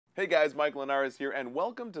Hey guys, Mike Linares here, and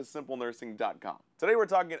welcome to SimpleNursing.com. Today we're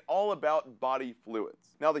talking all about body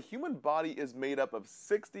fluids. Now, the human body is made up of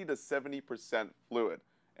 60 to 70% fluid,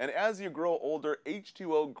 and as you grow older,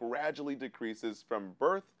 H2O gradually decreases from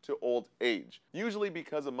birth to old age, usually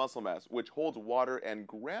because of muscle mass, which holds water and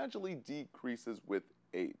gradually decreases with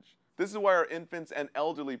age. This is why our infants and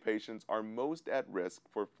elderly patients are most at risk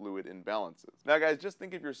for fluid imbalances. Now guys, just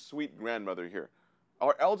think of your sweet grandmother here.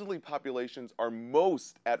 Our elderly populations are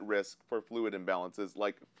most at risk for fluid imbalances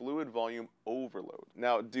like fluid volume overload.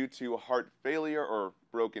 Now, due to heart failure or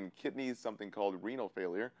broken kidneys, something called renal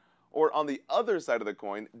failure, or on the other side of the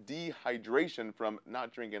coin, dehydration from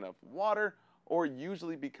not drinking enough water, or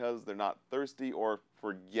usually because they're not thirsty or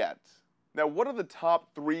forget. Now, what are the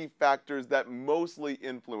top 3 factors that mostly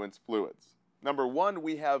influence fluids? Number 1,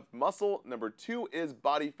 we have muscle, number 2 is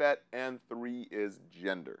body fat, and 3 is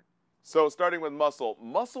gender. So starting with muscle,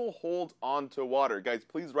 muscle holds on to water. Guys,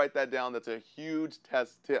 please write that down. That's a huge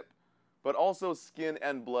test tip. But also skin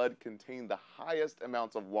and blood contain the highest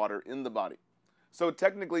amounts of water in the body. So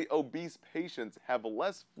technically, obese patients have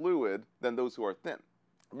less fluid than those who are thin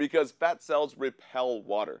because fat cells repel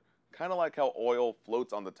water, kind of like how oil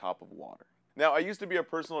floats on the top of water. Now, I used to be a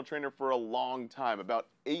personal trainer for a long time, about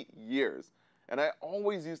 8 years, and I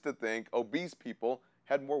always used to think obese people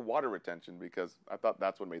had more water retention because I thought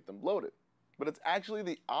that's what made them bloated. But it's actually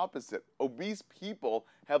the opposite. Obese people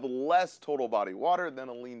have less total body water than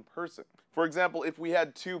a lean person. For example, if we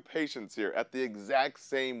had 2 patients here at the exact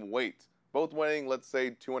same weight, both weighing, let's say,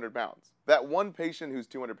 200 pounds. That one patient who's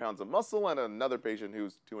 200 pounds of muscle and another patient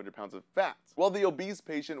who's 200 pounds of fat. Well, the obese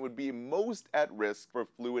patient would be most at risk for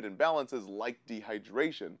fluid imbalances like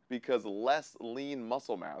dehydration because less lean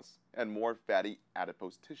muscle mass and more fatty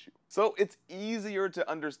adipose tissue. So it's easier to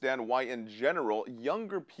understand why in general,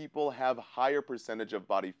 younger people have higher percentage of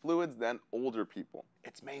body fluids than older people.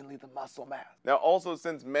 It's mainly the muscle mass. Now also,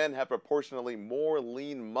 since men have proportionally more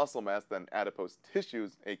lean muscle mass than adipose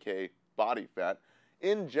tissues, aka body fat,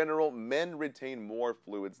 in general, men retain more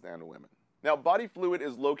fluids than women. Now, body fluid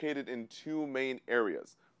is located in 2 main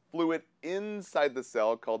areas. Fluid inside the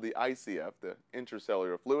cell called the ICF, the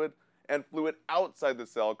intracellular fluid, and fluid outside the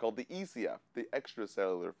cell called the ECF, the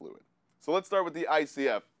extracellular fluid. So let's start with the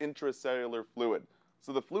ICF, intracellular fluid.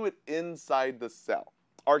 So the fluid inside the cell.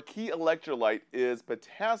 Our key electrolyte is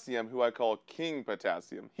potassium, who I call King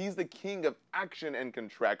Potassium. He's the king of action and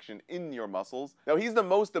contraction in your muscles. Now, he's the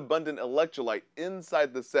most abundant electrolyte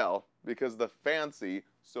inside the cell because the fancy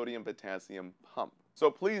sodium-potassium pump.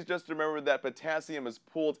 So please just remember that potassium is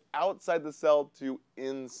pulled outside the cell to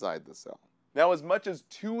inside the cell. Now, as much as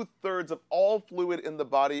 2/3 of all fluid in the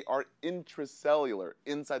body are intracellular,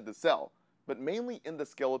 inside the cell, but mainly in the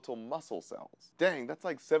skeletal muscle cells. Dang, that's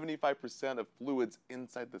like 75% of fluids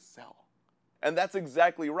inside the cell. And that's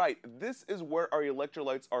exactly right. This is where our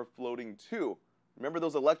electrolytes are floating to. Remember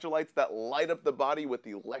those electrolytes that light up the body with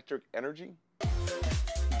electric energy?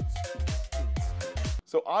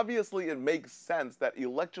 So obviously it makes sense that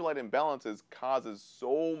electrolyte imbalances causes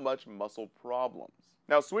so much muscle problems.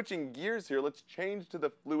 Now switching gears here, let's change to the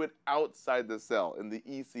fluid outside the cell in the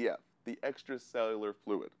ECF, the extracellular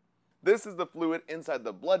fluid. This is the fluid inside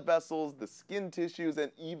the blood vessels, the skin tissues,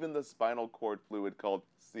 and even the spinal cord fluid called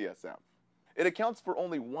CSF. It accounts for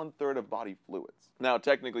only 1/3 of body fluids. Now,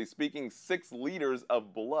 technically speaking, 6 liters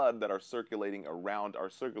of blood that are circulating around our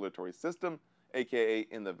circulatory system, aka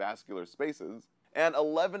in the vascular spaces, and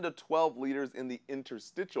 11 to 12 liters in the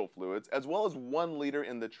interstitial fluids, as well as 1 liter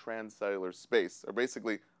in the transcellular space, or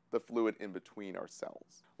basically the fluid in between our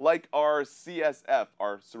cells. Like our CSF,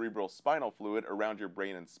 our cerebral spinal fluid around your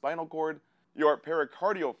brain and spinal cord, your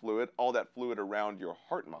pericardial fluid, all that fluid around your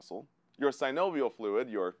heart muscle, your synovial fluid,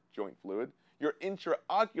 your joint fluid, your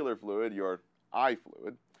intraocular fluid, your eye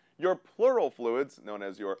fluid, your pleural fluids, known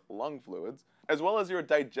as your lung fluids, as well as your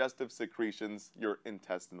digestive secretions, your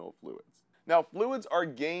intestinal fluids. Now, fluids are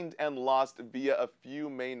gained and lost via a few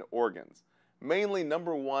main organs. Mainly,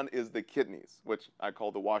 number 1 is the kidneys, which I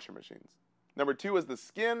call the washer machines. Number 2 is the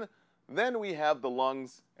skin, then we have the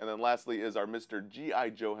lungs, and then lastly is our Mr.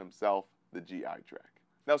 G.I. Joe himself, the GI tract.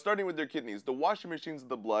 Now, starting with your kidneys, the washer machines of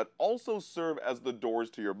the blood also serve as the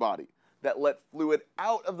doors to your body that let fluid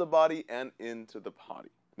out of the body and into the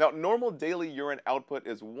body. Now, normal daily urine output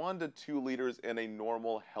is 1 to 2 liters in a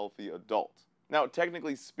normal, healthy adult. Now,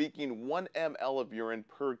 technically speaking, 1 ml of urine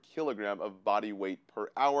per kilogram of body weight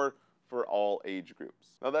per hour for all age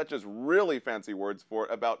groups. Now that's just really fancy words for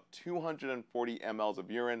about 240 mLs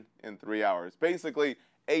of urine in 3 hours. Basically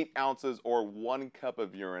 8 ounces or 1 cup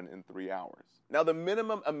of urine in 3 hours. Now the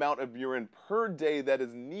minimum amount of urine per day that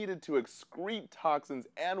is needed to excrete toxins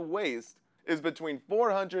and waste is between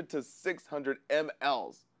 400 to 600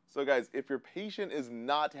 mLs. So guys, if your patient is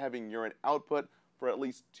not having urine output for at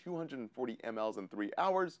least 240 mLs in 3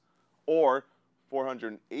 hours, or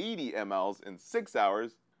 480 mLs in 6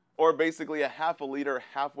 hours, or basically a half a liter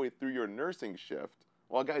halfway through your nursing shift,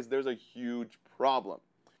 well guys, there's a huge problem.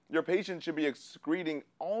 Your patient should be excreting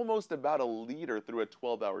almost about a liter through a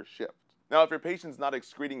 12-hour shift. Now, if your patient's not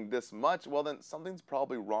excreting this much, well then something's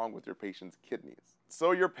probably wrong with your patient's kidneys.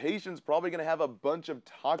 So your patient's probably going to have a bunch of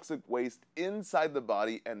toxic waste inside the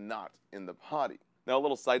body and not in the body. Now, a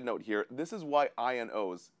little side note here, this is why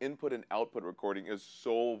INOs, input and output recording, is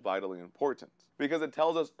so vitally important, because it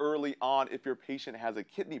tells us early on if your patient has a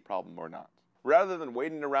kidney problem or not, rather than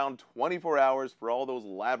waiting around 24 hours for all those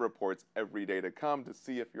lab reports every day to come to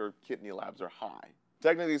see if your kidney labs are high.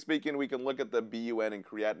 Technically speaking, we can look at the BUN and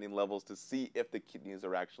creatinine levels to see if the kidneys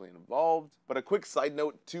are actually involved. But a quick side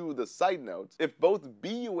note to the side note, if both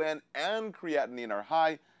BUN and creatinine are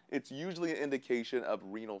high, it's usually an indication of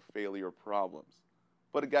renal failure problems.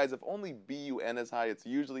 But guys, if only BUN is high, it's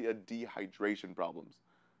usually a dehydration problems,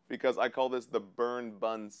 because I call this the burn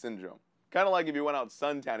bun syndrome. Kind of like if you went out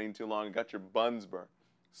sun tanning too long and got your buns burned.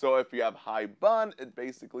 So if you have high bun, it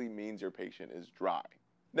basically means your patient is dry.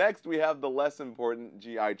 Next, we have the less important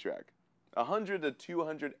GI tract. 100 to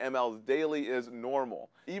 200 mLs daily is normal,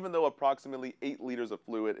 even though approximately 8 liters of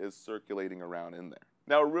fluid is circulating around in there.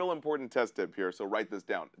 Now, a real important test tip here, so write this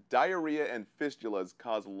down. Diarrhea and fistulas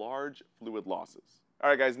cause large fluid losses.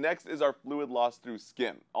 Alright guys, next is our fluid loss through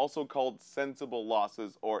skin, also called sensible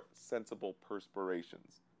losses or sensible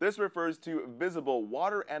perspirations. This refers to visible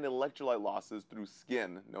water and electrolyte losses through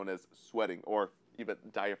skin, known as sweating, or even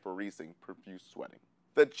diaphoresing, profuse sweating.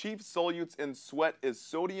 The chief solutes in sweat is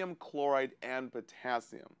sodium, chloride, and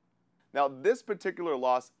potassium. Now, this particular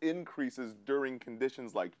loss increases during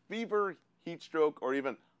conditions like fever, heat stroke, or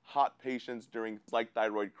even hot patients during like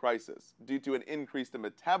thyroid crisis. Due to an increase in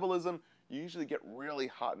metabolism, you usually get really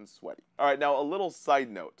hot and sweaty. Alright, now a little side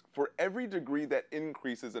note. For every degree that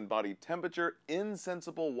increases in body temperature,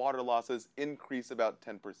 insensible water losses increase about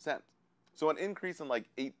 10%. So an increase in like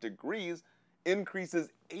 8 degrees increases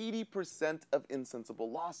 80% of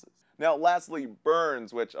insensible losses. Now lastly,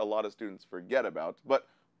 burns, which a lot of students forget about, but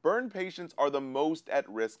burn patients are the most at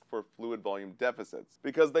risk for fluid volume deficits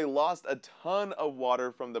because they lost a ton of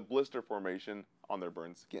water from the blister formation on their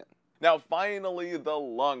burned skin. Now finally, the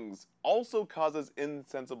lungs also causes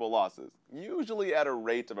insensible losses, usually at a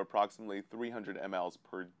rate of approximately 300 mLs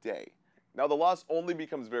per day. Now the loss only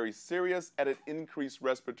becomes very serious at an increased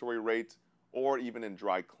respiratory rate or even in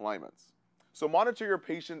dry climates. So monitor your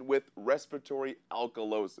patient with respiratory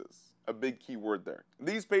alkalosis, a big key word there.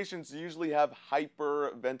 These patients usually have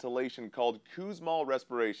hyperventilation called Kussmaul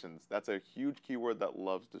respirations. That's a huge keyword that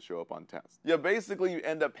loves to show up on tests. Yeah, basically you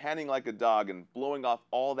end up panting like a dog and blowing off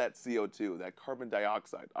all that CO2, that carbon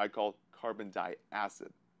dioxide, I call carbon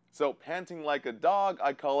diacid. So panting like a dog,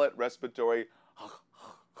 I call it respiratory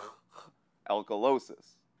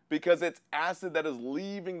alkalosis, because it's acid that is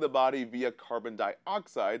leaving the body via carbon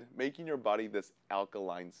dioxide, making your body this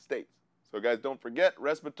alkaline state. So guys, don't forget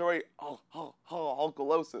respiratory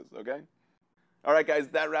alkalosis, okay? Alright guys,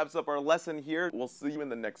 that wraps up our lesson here. We'll see you in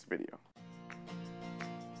the next video.